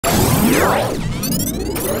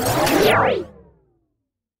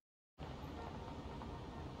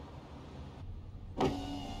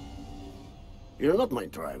You're not my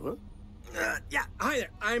driver. Yeah, hi there.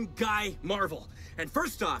 I'm Guy Marvel. And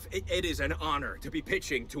first off, it is an honor to be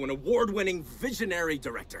pitching to an award-winning visionary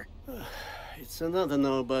director. It's another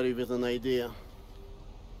nobody with an idea.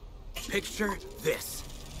 Picture this.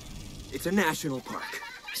 It's a national park.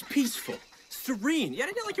 It's peaceful, serene, yet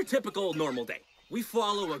like your typical normal day. We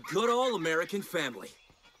follow a good old American family.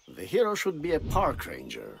 The hero should be a park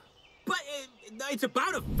ranger. But it's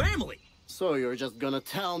about a family. So you're just gonna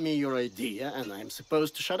tell me your idea and I'm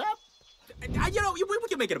supposed to shut up? You know, we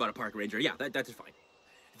can make it about a park ranger. Yeah, that's fine.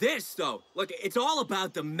 This, though, look, it's all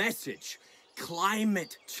about the message.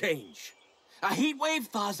 Climate change. A heat wave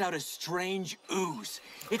thaws out a strange ooze.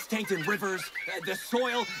 It's tainting rivers, the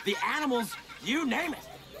soil, the animals, you name it.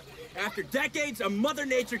 After decades of Mother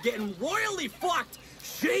Nature getting royally fucked,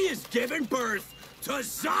 she is giving birth to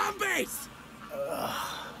zombies!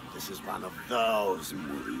 This is one of those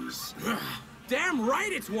movies. Damn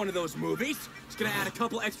right it's one of those movies. It's gonna add a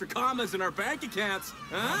couple extra commas in our bank accounts,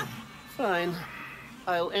 huh? Fine.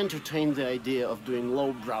 I'll entertain the idea of doing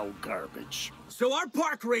lowbrow garbage. So our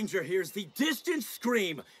park ranger hears the distant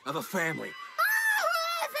scream of a family.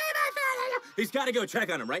 He's gotta go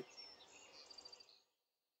check on him, right?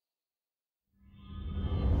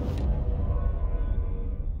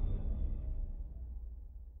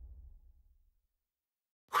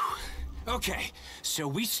 Okay, so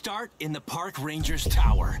we start in the park ranger's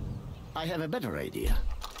tower. I have a better idea.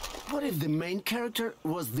 What if the main character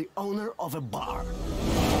was the owner of a bar?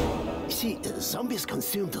 You see, zombies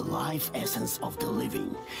consume the life essence of the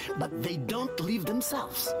living, but they don't live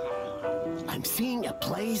themselves. I'm seeing a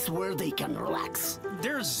place where they can relax.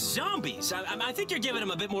 They're zombies. I think you're giving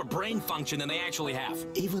them a bit more brain function than they actually have.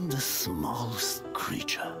 Even the smallest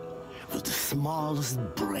creature with the smallest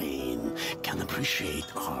brain can appreciate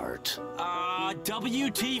art.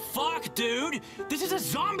 WT fuck, dude! This is a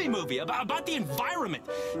zombie movie about the environment.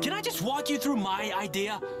 Can I just walk you through my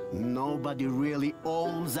idea? Nobody really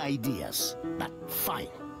owns ideas, but fine.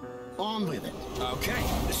 On with it. Okay,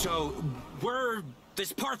 so we're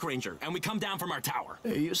this park ranger, and we come down from our tower.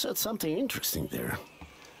 You said something interesting there.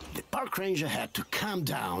 The park ranger had to come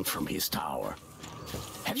down from his tower.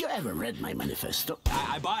 Have you ever read my manifesto?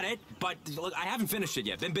 I bought it, but look, I haven't finished it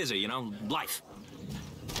yet. Been busy, you know, life.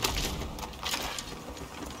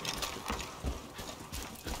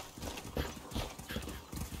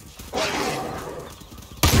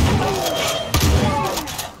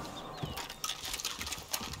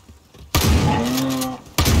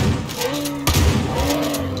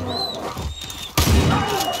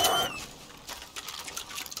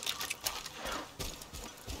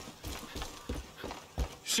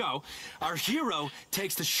 So, our hero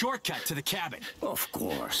takes the shortcut to the cabin. Of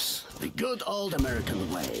course. The good old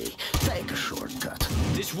American way. Take a shortcut.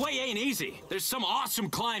 This way ain't easy. There's some awesome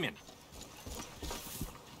climbing.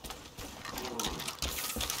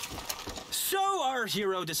 So, our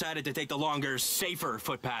hero decided to take the longer, safer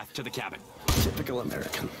footpath to the cabin. Typical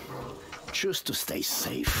American. Choose to stay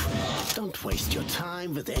safe. Don't waste your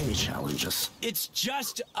time with any challenges. It's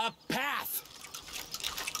just a path.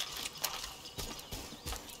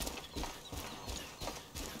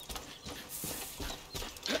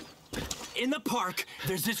 In the park,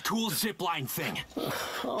 there's this cool zipline thing.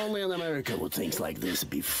 Only in America would things like this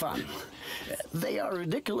be fun. They are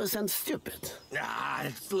ridiculous and stupid.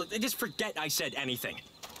 Look, just forget I said anything.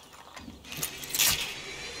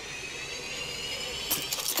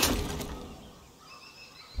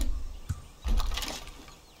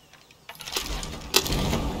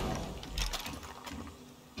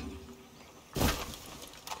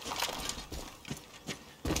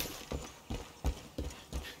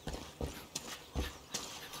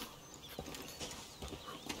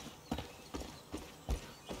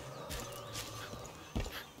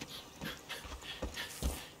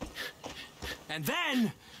 And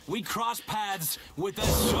then, we cross paths with a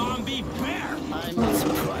zombie bear! I'm not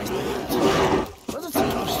surprised by that. But it's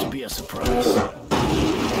supposed to be a surprise.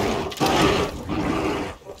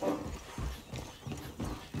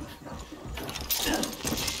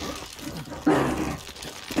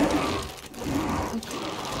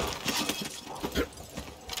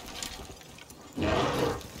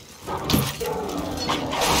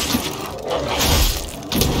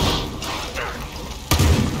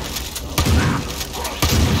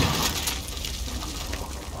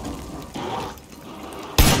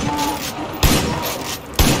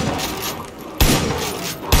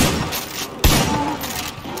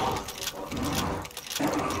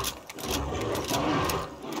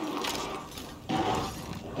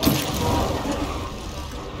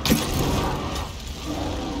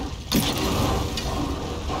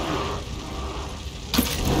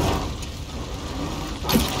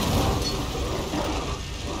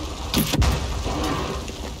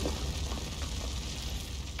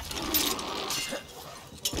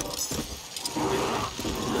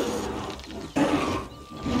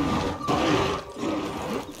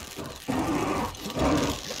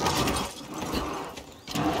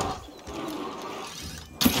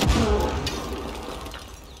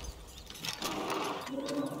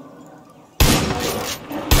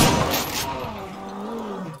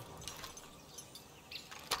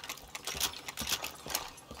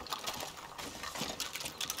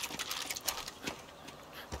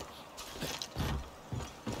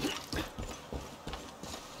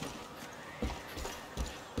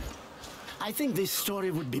 I think this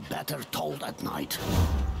story would be better told at night.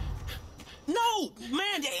 No,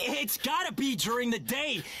 man, it's gotta be during the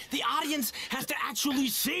day. The audience has to actually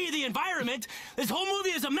see the environment. This whole movie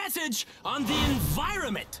is a message on the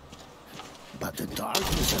environment. But the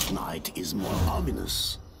darkness at night is more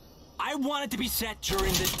ominous. I want it to be set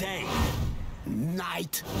during the day.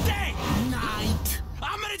 Night. Day! Night.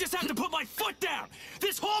 I'm gonna just have to put my foot down.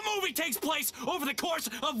 This whole movie takes place over the course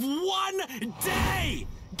of one day.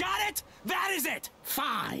 Got it? That is it.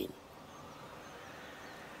 Fine.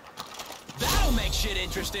 That'll make shit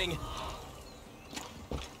interesting.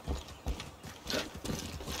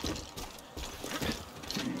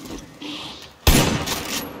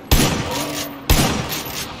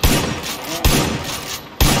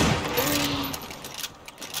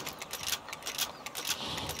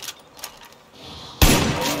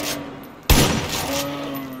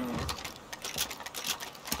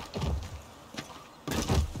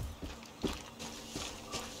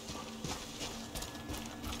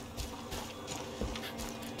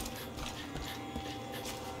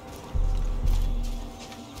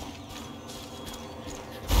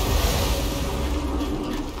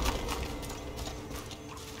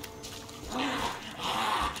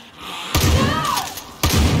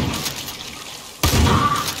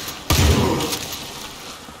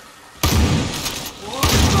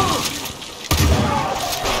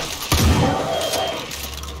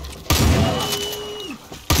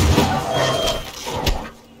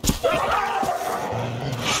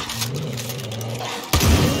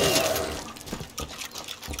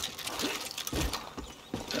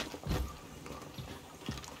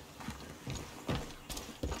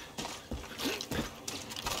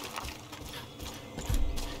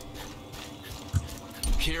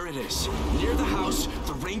 Here it is. Near the house,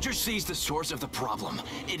 the ranger sees the source of the problem.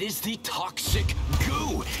 It is the toxic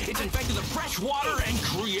goo. It's infected the fresh water and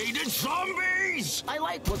created zombies! I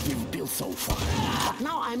like what we've built so far, but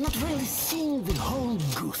now I'm not really seeing the whole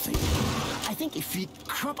goo thing. I think if we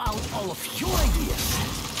crop out all of your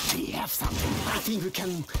ideas, we have something. I think we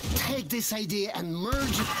can take this idea and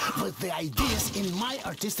merge it with the ideas in my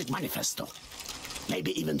artistic manifesto.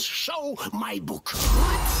 Maybe even show my book.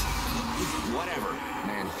 What? Whatever,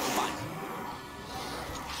 man. Fine.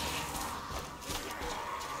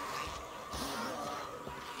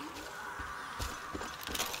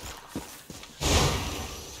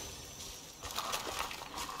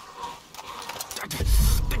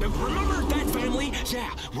 Remember that family?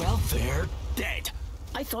 Yeah, well, they're dead.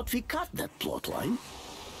 I thought we cut that plotline.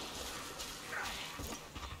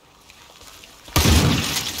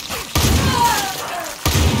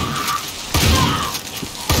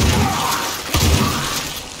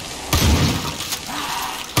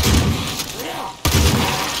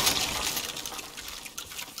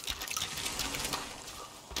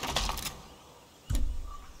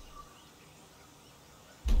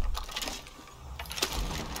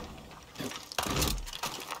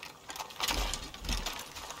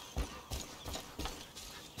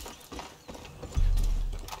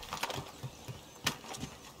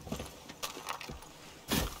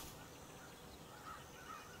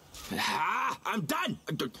 I'm done.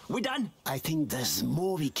 We done? I think there's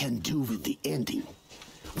more we can do with the ending.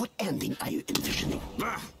 What ending are you envisioning?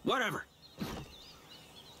 Whatever.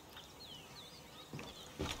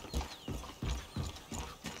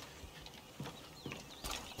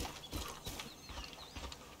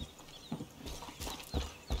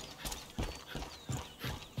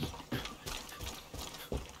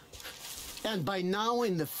 And by now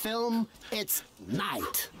in the film, it's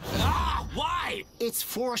night. Why? It's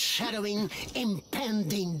foreshadowing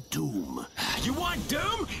impending doom. You want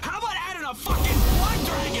doom? How about adding a fucking blood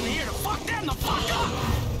dragon here to fuck them the fuck up?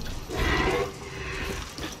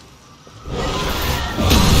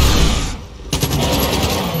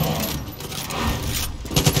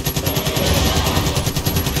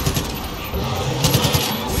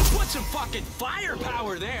 We put some fucking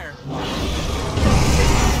firepower there.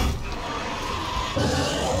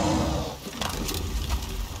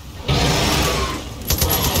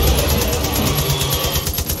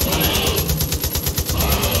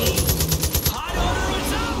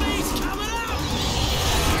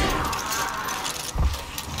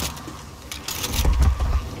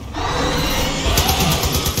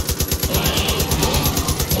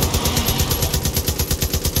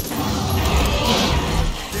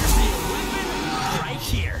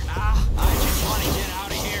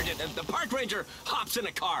 Hops in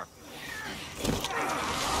a car.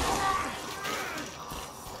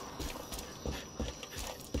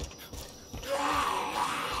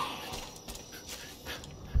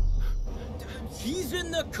 He's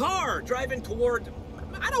in the car, driving toward...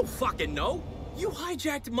 I don't fucking know. You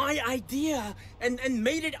hijacked my idea and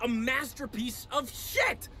made it a masterpiece of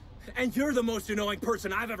shit. And you're the most annoying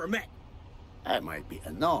person I've ever met. I might be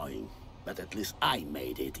annoying, but at least I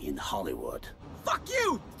made it in Hollywood. Fuck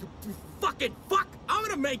you! You fucking fuck! I'm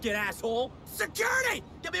gonna make it, asshole! Security!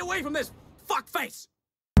 Get me away from this fuckface!